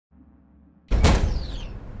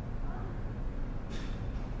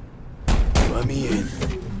Let me in.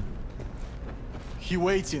 He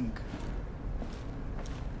waiting.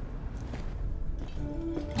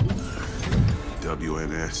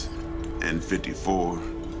 WNS, N54,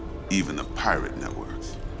 even the pirate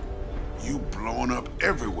networks. You blowing up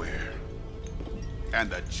everywhere.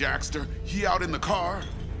 And the Jackster, he out in the car?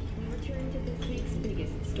 We return to this week's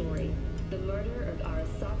biggest story. The murder of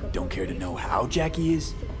Arasaka. Don't care to know how Jackie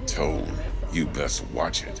is? Tone, you best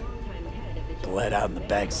watch it. Bled out in the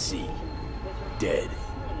back seat. Dead.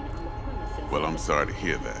 Well, I'm sorry to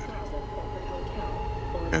hear that.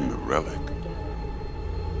 And the relic?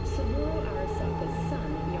 Saburo Arasaka's son,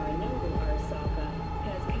 Yorinobu Arasaka,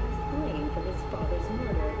 has cast blame for his father's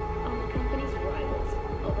murder on the company's rivals,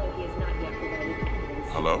 although he has not yet provided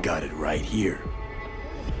evidence. Hello? Got it right here.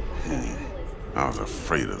 I was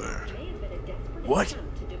afraid of that. What?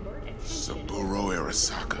 Saburo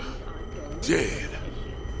Arasaka. Dead.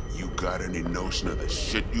 You got any notion of the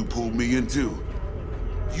shit you pulled me into?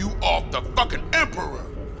 You off the fucking Emperor!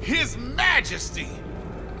 His Majesty!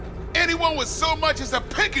 Anyone with so much as a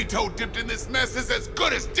pinky toe dipped in this mess is as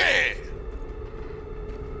good as dead!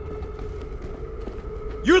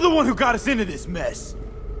 You're the one who got us into this mess.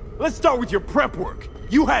 Let's start with your prep work.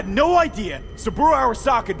 You had no idea Saburo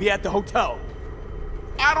Arasaka'd be at the hotel.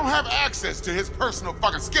 I don't have access to his personal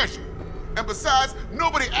fucking schedule. And besides,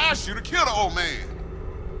 nobody asked you to kill the old man.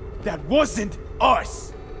 That wasn't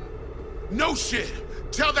us. No shit.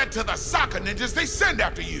 Tell that to the soccer ninjas they send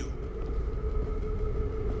after you.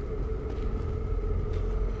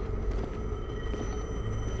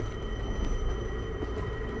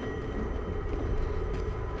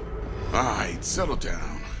 All right, settle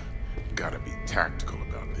down. Gotta be tactical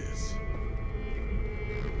about this.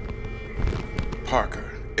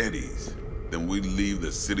 Parker, Eddie's. Then we leave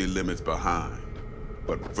the city limits behind.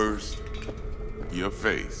 But first, your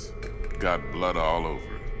face. Got blood all over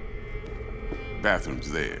it.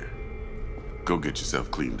 Bathroom's there. Go get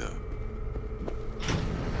yourself cleaned up.